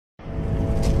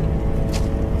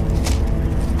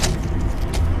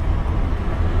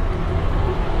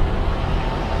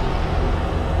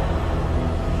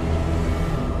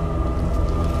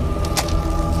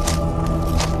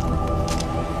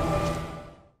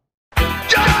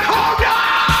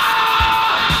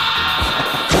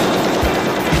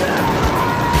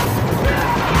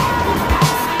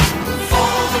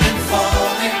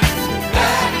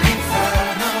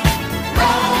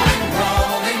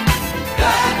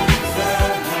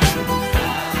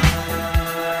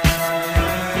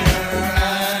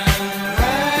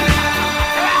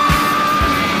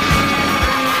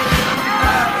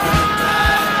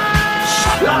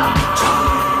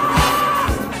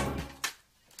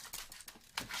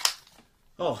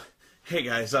Oh, hey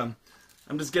guys, I'm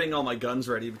just getting all my guns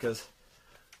ready because,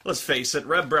 let's face it,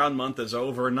 Red Brown Month is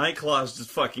over. Nightclaw's just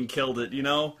fucking killed it, you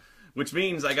know? Which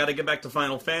means I gotta get back to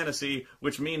Final Fantasy,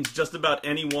 which means just about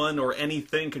anyone or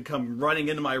anything could come running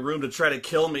into my room to try to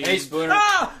kill me. Hey, Spooner.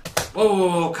 Ah!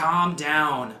 Whoa, calm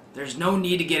down. There's no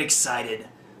need to get excited.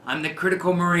 I'm the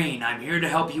Critical Marine. I'm here to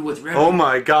help you with... Oh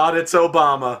my god, it's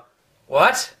Obama.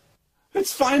 What?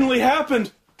 It's finally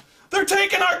happened! They're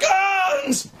taking our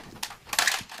guns!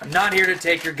 I'm not here to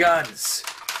take your guns.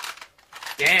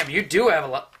 Damn, you do have a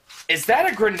lot... Is that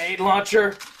a grenade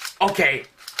launcher? Okay,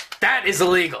 that is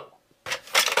illegal.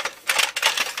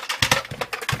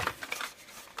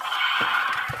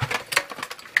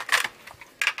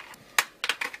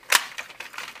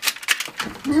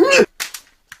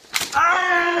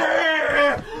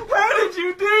 How did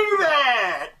you do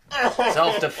that?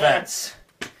 Self-defense.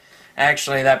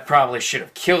 Actually, that probably should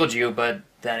have killed you, but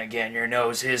then again, your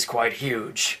nose is quite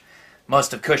huge.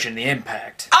 Must have cushioned the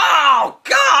impact. Oh,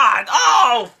 God!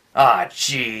 Oh! Ah,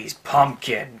 jeez,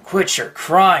 Pumpkin. Quit your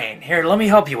crying. Here, let me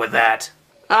help you with that.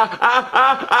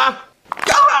 God!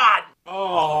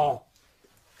 Oh!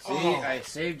 See, I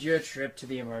saved you a trip to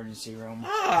the emergency room.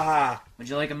 Ah! Would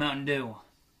you like a Mountain Dew?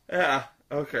 Yeah,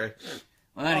 okay.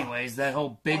 Well, anyways, that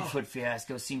whole Bigfoot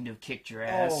fiasco seemed to have kicked your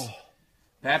ass. Oh.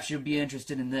 Perhaps you'd be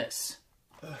interested in this.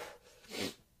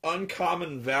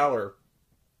 Uncommon Valor.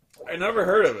 I never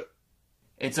heard of it.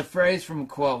 It's a phrase from a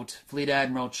quote Fleet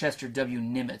Admiral Chester W.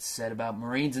 Nimitz said about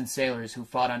Marines and sailors who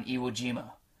fought on Iwo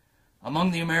Jima.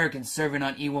 Among the Americans serving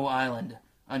on Iwo Island,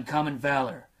 uncommon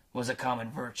valor was a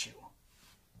common virtue.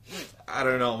 I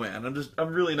don't know, man.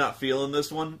 I'm really not feeling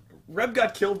this one. Reb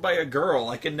got killed by a girl.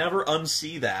 I can never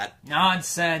unsee that.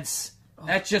 Nonsense.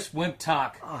 That's just wimp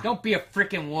talk. Don't be a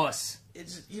frickin' wuss.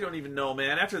 You don't even know,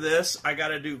 man. After this, I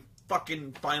gotta do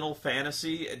fucking Final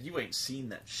Fantasy, and you ain't seen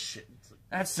that shit.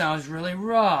 That sounds really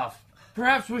rough.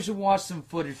 Perhaps we should watch some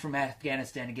footage from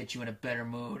Afghanistan to get you in a better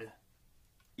mood.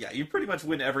 Yeah, you pretty much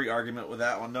win every argument with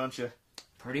that one, don't you?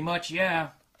 Pretty much, yeah.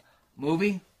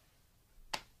 Movie?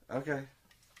 Okay.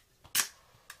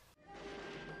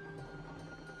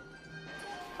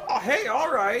 Oh, hey,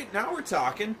 alright, now we're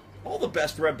talking. All the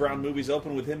best Red Brown movies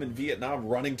open with him in Vietnam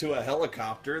running to a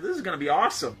helicopter. This is gonna be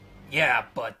awesome. Yeah,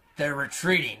 but they're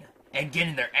retreating and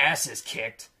getting their asses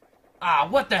kicked. Ah,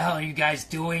 what the hell are you guys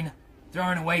doing?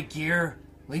 Throwing away gear?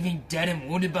 Leaving dead and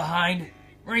wounded behind?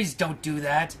 Marines don't do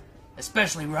that.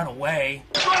 Especially run away.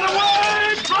 Run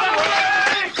away! Run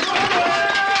away! Run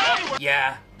away!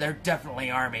 Yeah, they're definitely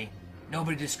Army.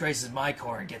 Nobody disgraces my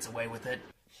corps and gets away with it.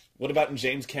 What about in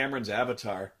James Cameron's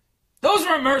Avatar? Those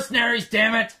were mercenaries,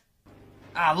 damn it!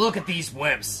 Ah, look at these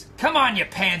wimps. Come on, you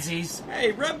pansies.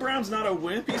 Hey, Red Brown's not a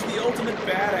wimp. He's the ultimate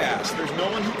badass. There's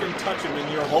no one who can touch him in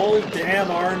your whole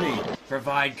damn army.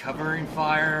 Provide covering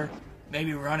fire?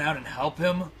 Maybe run out and help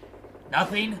him?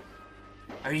 Nothing?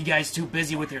 Are you guys too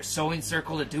busy with your sewing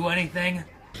circle to do anything?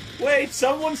 Wait,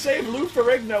 someone save Lou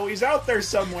Ferrigno. He's out there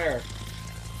somewhere.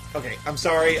 Okay, I'm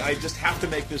sorry. I just have to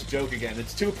make this joke again.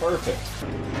 It's too perfect.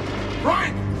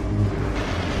 Run!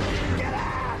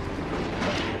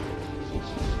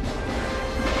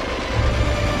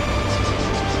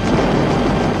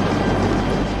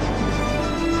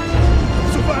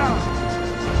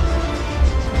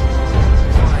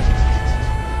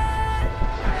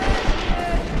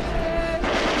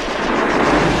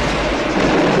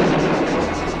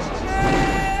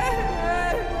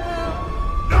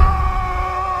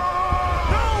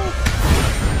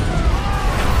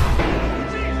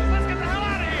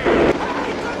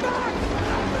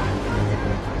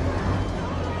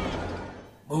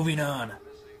 Moving on.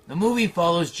 The movie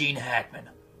follows Gene Hackman,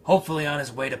 hopefully on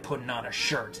his way to putting on a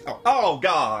shirt. Oh,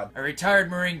 God. A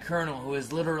retired Marine colonel who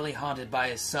is literally haunted by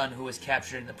his son who was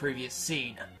captured in the previous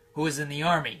scene, who is in the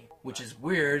Army, which is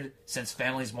weird since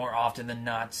families more often than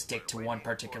not stick to one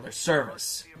particular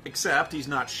service. Except he's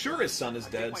not sure his son is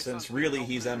dead since really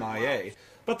he's MIA.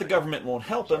 But the government won't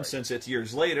help him since it's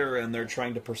years later and they're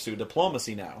trying to pursue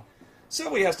diplomacy now.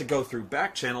 So he has to go through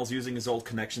back channels using his old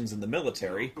connections in the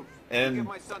military. And,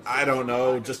 I don't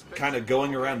know, just kind of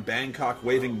going around Bangkok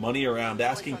waving money around,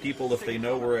 asking people if they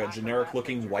know where a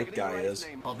generic-looking white guy is.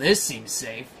 Well, this seems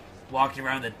safe. Walking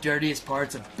around the dirtiest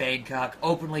parts of Bangkok,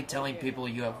 openly telling people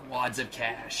you have wads of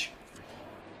cash.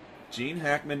 Gene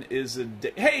Hackman is a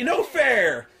hey, no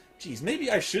fair! Geez, maybe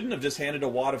I shouldn't have just handed a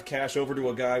wad of cash over to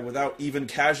a guy without even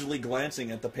casually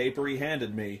glancing at the paper he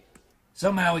handed me.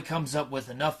 Somehow he comes up with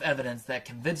enough evidence that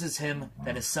convinces him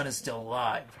that his son is still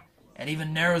alive, and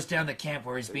even narrows down the camp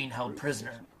where he's being held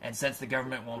prisoner. And since the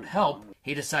government won't help,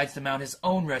 he decides to mount his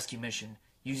own rescue mission,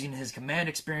 using his command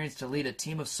experience to lead a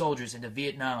team of soldiers into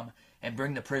Vietnam and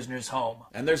bring the prisoners home.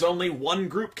 And there's only one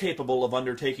group capable of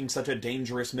undertaking such a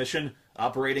dangerous mission,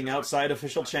 operating outside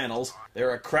official channels.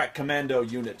 They're a crack commando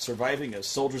unit surviving as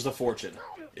soldiers of fortune.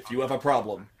 If you have a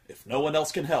problem, if no one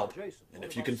else can help, and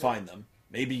if you can find them,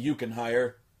 maybe you can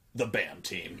hire the BAM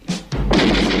team.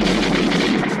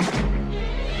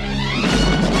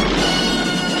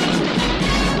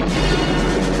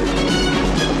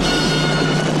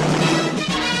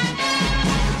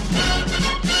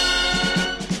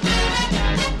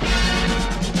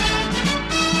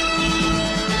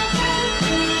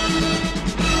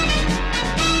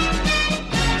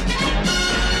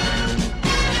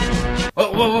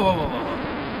 Whoa.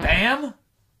 BAM?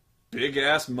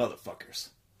 Big-ass motherfuckers.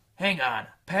 Hang on,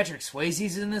 Patrick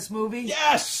Swayze's in this movie?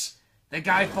 Yes! The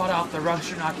guy fought off the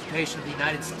Russian occupation of the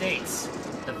United States.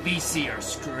 The VC are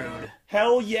screwed.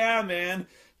 Hell yeah, man!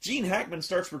 Gene Hackman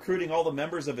starts recruiting all the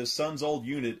members of his son's old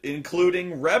unit,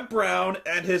 including Reb Brown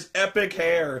and his epic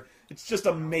hair. It's just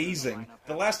amazing.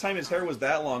 The last time his hair was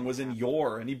that long was in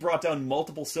Yore, and he brought down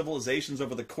multiple civilizations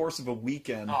over the course of a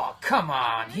weekend. Oh, come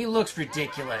on. He looks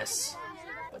ridiculous.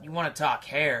 But you want to talk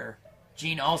hair.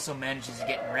 Gene also manages to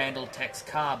get Randall Tex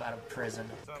Cobb out of prison.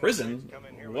 Prison?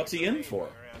 What's he in for?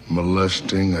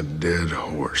 Molesting a dead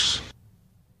horse.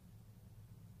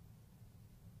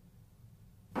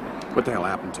 What the hell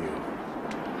happened to you?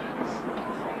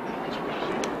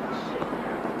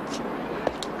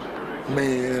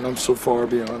 Man, I'm so far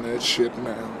beyond that shit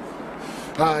now.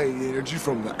 I eat energy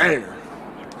from the air.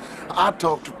 I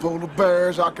talk to polar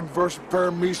bears, I converse with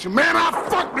paramecium. Man, I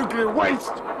fuck nuclear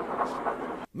waste!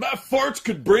 My farts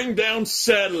could bring down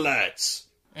satellites!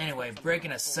 Anyway,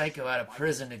 breaking a psycho out of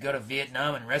prison to go to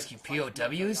Vietnam and rescue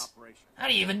POWs? How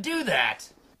do you even do that?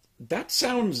 That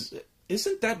sounds...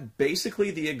 Isn't that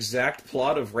basically the exact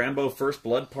plot of Rambo First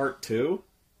Blood Part 2?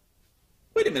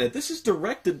 Wait a minute, this is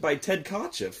directed by Ted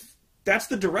Kotcheff. That's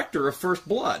the director of First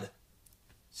Blood.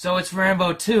 So it's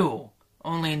Rambo 2,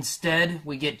 only instead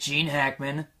we get Gene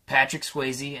Hackman, Patrick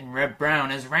Swayze, and Reb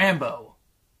Brown as Rambo.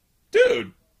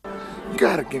 Dude! You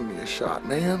gotta give me a shot,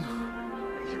 man.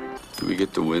 Do we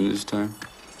get to win this time?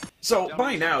 So,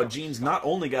 by now, Gene's not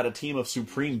only got a team of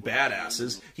supreme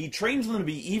badasses, he trains them to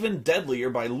be even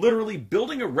deadlier by literally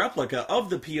building a replica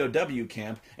of the POW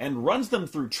camp and runs them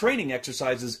through training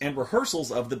exercises and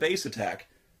rehearsals of the base attack.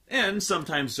 And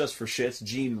sometimes, just for shits,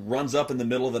 Gene runs up in the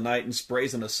middle of the night and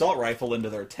sprays an assault rifle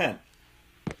into their tent.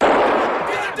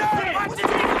 Get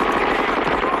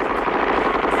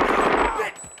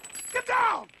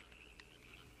down!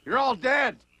 You're all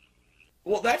dead!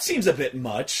 Well, that seems a bit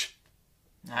much.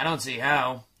 I don't see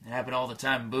how. It happened all the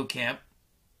time in boot camp.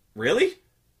 Really?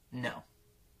 No.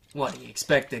 What, do you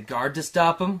expect the guard to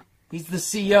stop him? He's the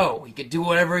CO. He can do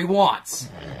whatever he wants.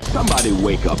 Somebody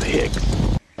wake up Hick.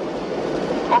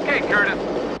 Okay,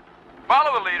 Curtis.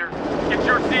 Follow the leader. Get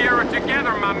your Sierra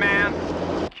together, my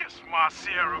man. Kiss my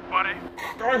Sierra, buddy.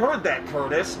 I heard that,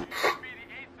 Curtis.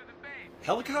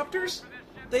 Helicopters?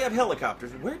 They have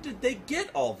helicopters. Where did they get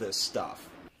all this stuff?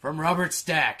 From Robert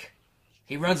Stack.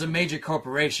 He runs a major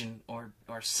corporation, or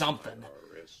something.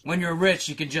 When you're rich,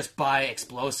 you can just buy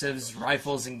explosives,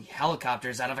 rifles, and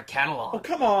helicopters out of a catalog. Oh,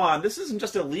 come on. This isn't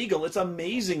just illegal. It's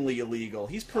amazingly illegal.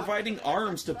 He's providing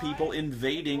arms to people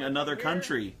invading another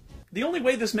country. The only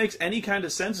way this makes any kind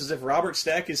of sense is if Robert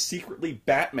Stack is secretly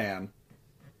Batman.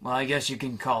 Well, I guess you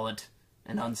can call it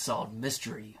an unsolved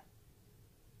mystery.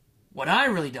 What I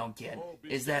really don't get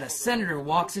is that a senator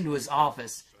walks into his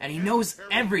office and he knows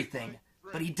everything,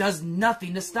 but he does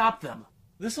nothing to stop them.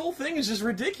 This whole thing is just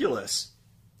ridiculous.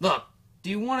 Look, do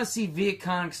you want to see Viet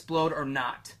Cong explode or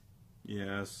not?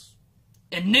 Yes.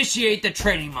 Initiate the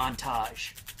training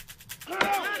montage.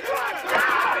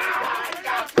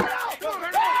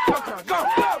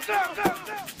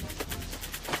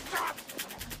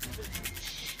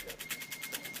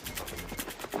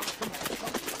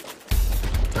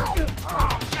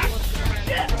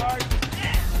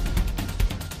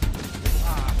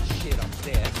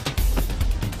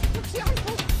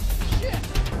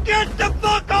 Get the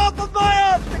fuck off of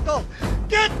my obstacle!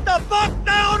 Get the fuck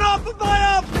down off of my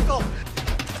obstacle!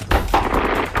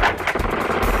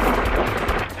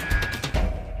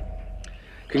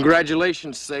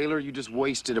 Congratulations, sailor. You just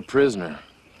wasted a prisoner.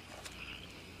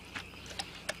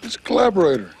 It's a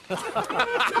collaborator.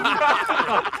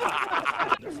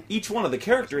 Each one of the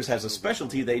characters has a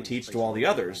specialty they teach to all the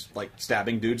others, like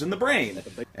stabbing dudes in the brain.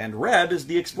 And Red is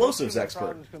the explosives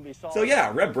expert. So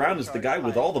yeah, Red Brown is the guy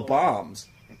with all the bombs.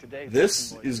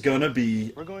 This is gonna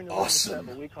be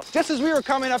awesome. Just as we were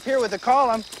coming up here with the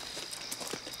column,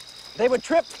 they would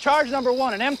trip charge number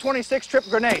 1, an M26 trip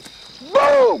grenade.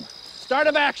 Boom! Start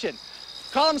of action.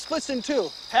 Column splits in two.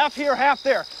 Half here, half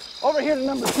there. Over here to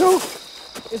number 2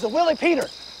 is a Willie Peter,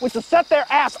 which will set their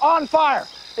ass on fire.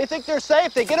 They think they're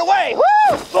safe, they get away.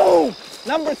 Woo! Boom!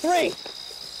 Number 3,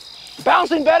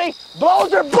 Bouncing Betty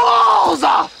blows her balls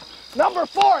off. Number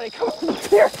 4, they come over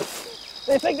here.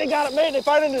 They think they got it made. They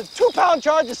find it in a 2-pound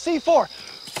charge of C4.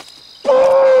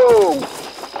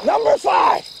 Boom! Number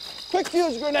 5, quick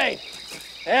fuse grenade.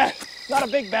 Yeah, not a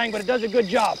big bang, but it does a good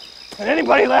job. And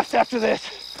anybody left after this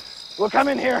will come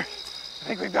in here. I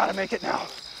think we've got to make it now.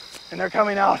 And they're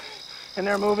coming out, and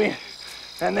they're moving,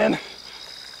 and then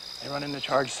they run into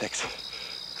charge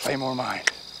 6. Claymore mine.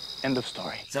 End of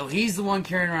story. So he's the one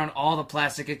carrying around all the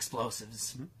plastic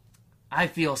explosives. I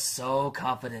feel so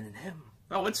confident in him.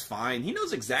 Oh, it's fine. He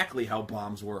knows exactly how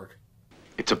bombs work.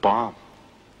 It's a bomb.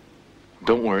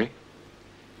 Don't worry.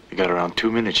 You got around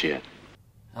 2 minutes yet.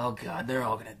 Oh god, they're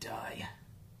all gonna die.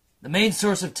 The main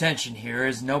source of tension here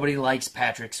is nobody likes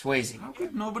Patrick Swayze. How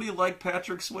could nobody like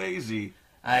Patrick Swayze?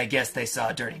 I guess they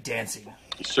saw Dirty Dancing.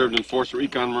 He served in Force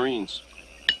Recon Marines.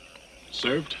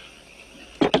 Served?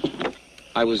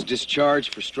 I was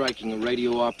discharged for striking a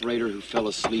radio operator who fell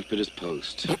asleep at his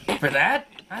post. For that?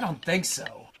 I don't think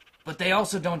so. But they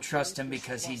also don't trust him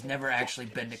because he's never actually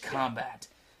been to combat,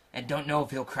 and don't know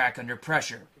if he'll crack under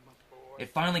pressure.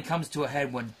 It finally comes to a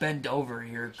head when Bend Over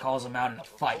here calls him out in a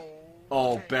fight.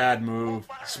 Oh, bad move.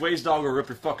 Swayze dog will rip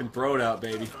your fucking throat out,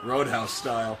 baby. Roadhouse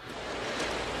style.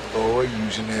 Boy,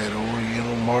 using that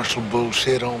Oriental Marshal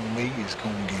bullshit on me is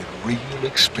gonna get real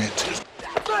expensive.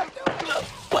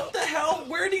 What the hell?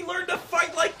 Where'd he learn to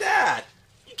fight like that?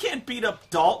 You can't beat up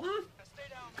Dalton.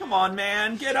 Come on,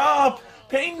 man. Get up.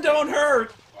 Pain don't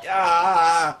hurt.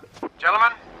 Ah.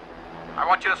 Gentlemen, I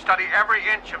want you to study every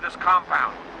inch of this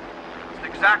compound. It's an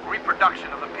exact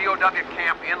reproduction of the POW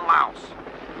camp in Laos.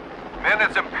 Men,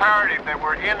 it's imperative that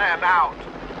we're in and out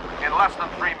in less than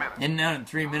 3 minutes. In and out in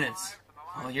 3 minutes.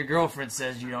 Well, your girlfriend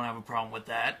says you don't have a problem with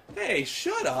that. Hey,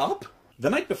 shut up. The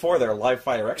night before their live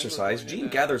fire exercise, Gene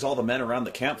gathers all the men around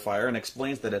the campfire and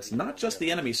explains that it's not just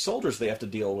the enemy soldiers they have to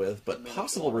deal with, but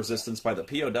possible resistance by the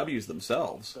POWs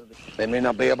themselves. They may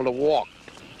not be able to walk.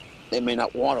 They may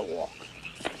not want to walk.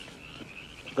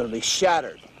 They're going to be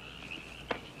shattered,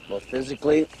 both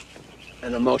physically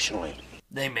and emotionally.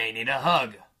 They may need a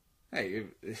hug. Hey,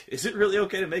 is it really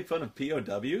okay to make fun of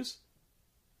POWs?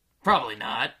 Probably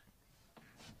not.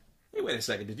 Hey, wait a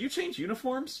second. Did you change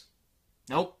uniforms?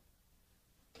 Nope.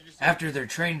 After their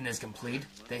training is complete,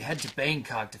 they head to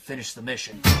Bangkok to finish the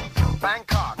mission.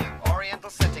 Bangkok, Oriental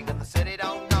setting, and the city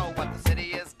don't know what the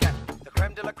city is getting. The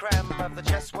creme de la creme of the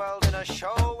chess world in a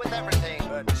show with everything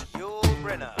but Yul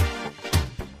Brynner.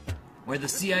 Where the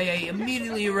CIA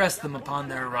immediately arrests them upon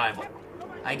their arrival.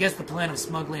 I guess the plan of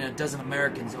smuggling a dozen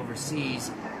Americans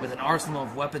overseas with an arsenal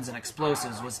of weapons and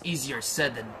explosives was easier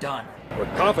said than done. We're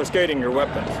confiscating your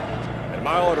weapons, and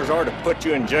my orders are to put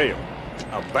you in jail.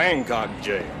 A Bangkok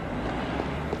jail.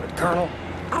 But, Colonel,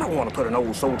 I don't want to put an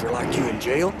old soldier like you in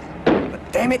jail.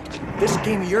 But damn it, this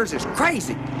scheme of yours is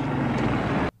crazy.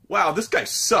 Wow, this guy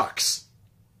sucks.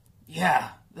 Yeah,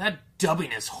 that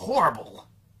dubbing is horrible.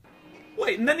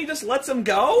 Wait, and then he just lets him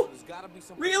go?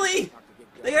 Really?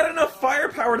 They had enough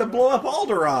firepower to blow up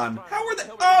Alderaan. How are they?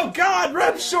 Oh God,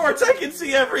 Rep Shorts! I can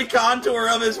see every contour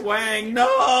of his wang.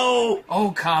 No!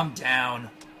 Oh, calm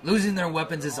down. Losing their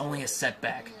weapons is only a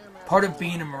setback. Part of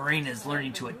being a Marine is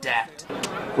learning to adapt.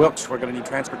 Wilkes, we're gonna need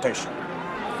transportation.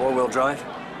 4-wheel drive?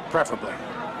 Preferably.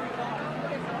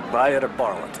 Buy it or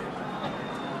borrow it.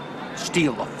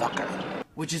 Steal the fucker.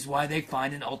 Which is why they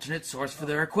find an alternate source for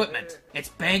their equipment. It's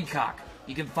Bangkok.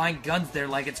 You can find guns there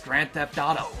like it's Grand Theft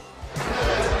Auto.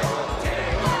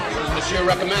 What does Monsieur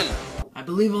recommend? I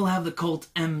believe I'll have the Colt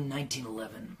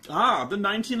M1911. Ah, the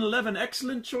 1911.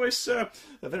 Excellent choice, sir.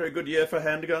 A very good year for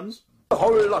handguns. A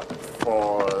whole lot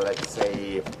for, let's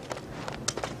say,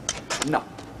 no,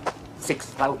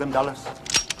 $6,000.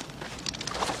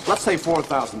 Let's say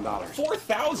 $4,000.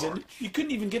 $4,000? You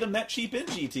couldn't even get him that cheap in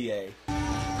GTA.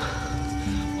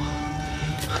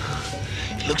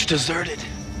 It looks deserted.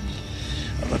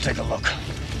 I'm gonna take a look.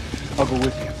 I'll go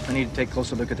with you. I need to take a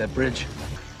closer look at that bridge.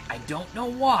 I don't know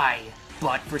why,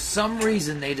 but for some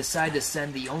reason they decide to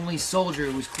send the only soldier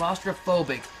who's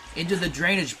claustrophobic into the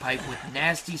drainage pipe with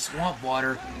nasty swamp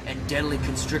water and deadly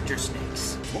constrictor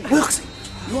snakes. Wilkesy,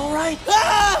 you alright?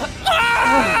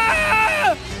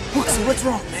 Wilkesy, what's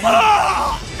wrong, man?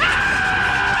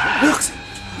 Wilkesy,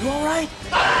 you alright?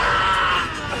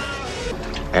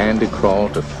 Andy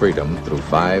crawled to freedom through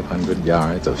 500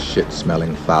 yards of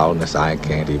shit-smelling foulness I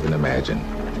can't even imagine.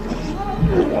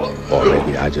 Or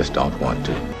maybe I just don't want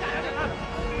to.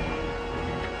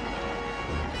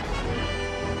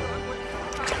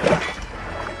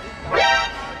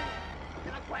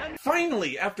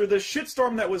 Finally, after the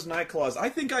shitstorm that was Nightclaws, I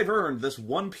think I've earned this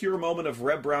one pure moment of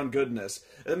Reb Brown goodness.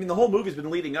 I mean, the whole movie's been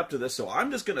leading up to this, so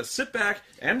I'm just gonna sit back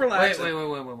and relax. Wait.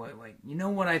 You know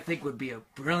what I think would be a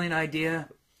brilliant idea?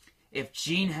 If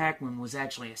Gene Hackman was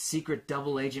actually a secret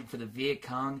double agent for the Viet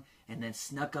Cong and then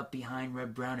snuck up behind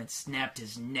Reb Brown and snapped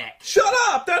his neck. Shut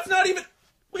up! That's not even...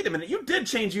 Wait a minute, you did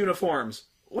change uniforms.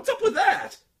 What's up with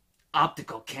that?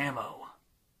 Optical camo.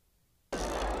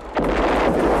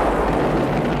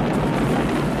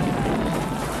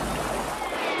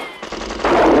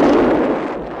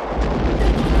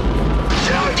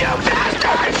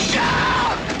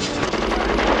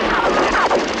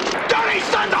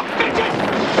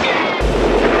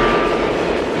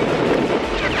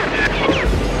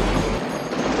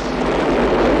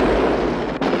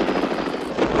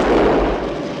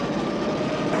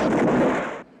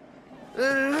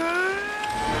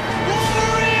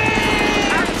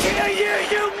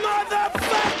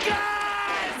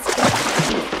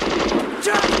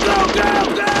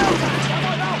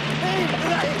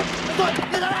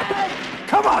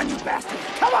 Come on, you bastard!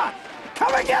 Come on!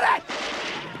 Come and get it!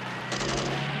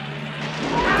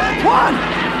 1!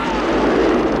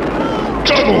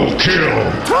 Double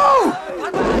kill! 2!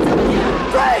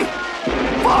 3!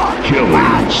 4!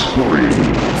 Killing spree!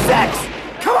 6!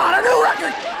 Come on, a new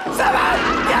record! 7!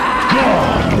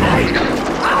 Yeah! 8!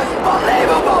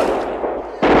 Unbelievable!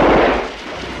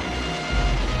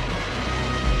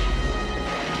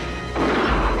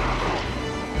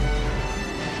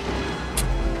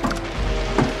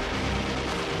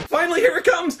 Finally, here it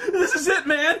comes! This is it,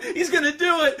 man! He's gonna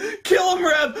do it! Kill him,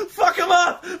 Reb! Fuck him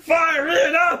up! Fire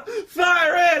it up!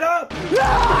 Fire it up!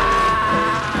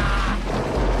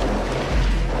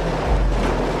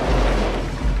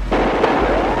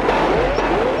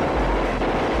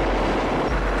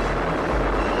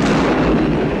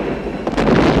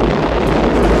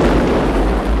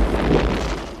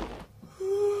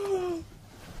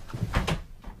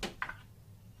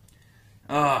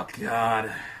 Oh,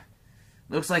 God.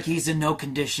 Looks like he's in no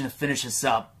condition to finish us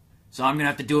up, so I'm gonna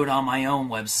have to do it on my own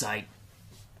website.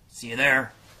 See you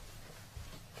there.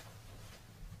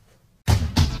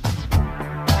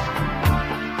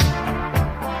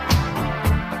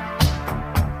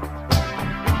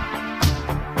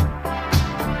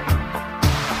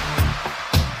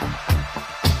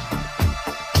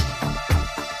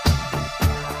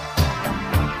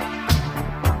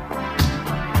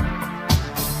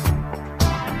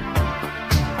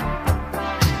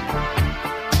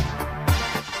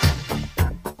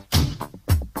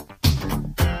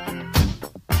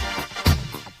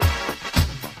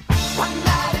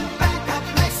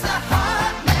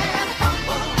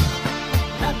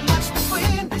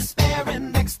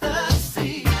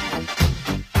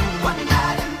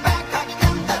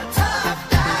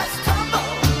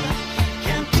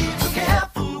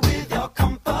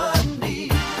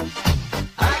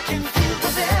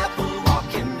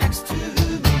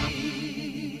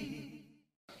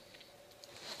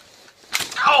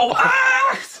 Oh,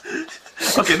 ah!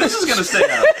 Okay, this is gonna stay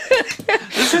out.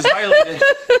 This is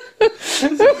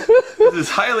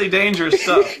highly dangerous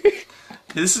stuff.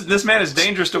 This man is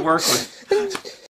dangerous to work with.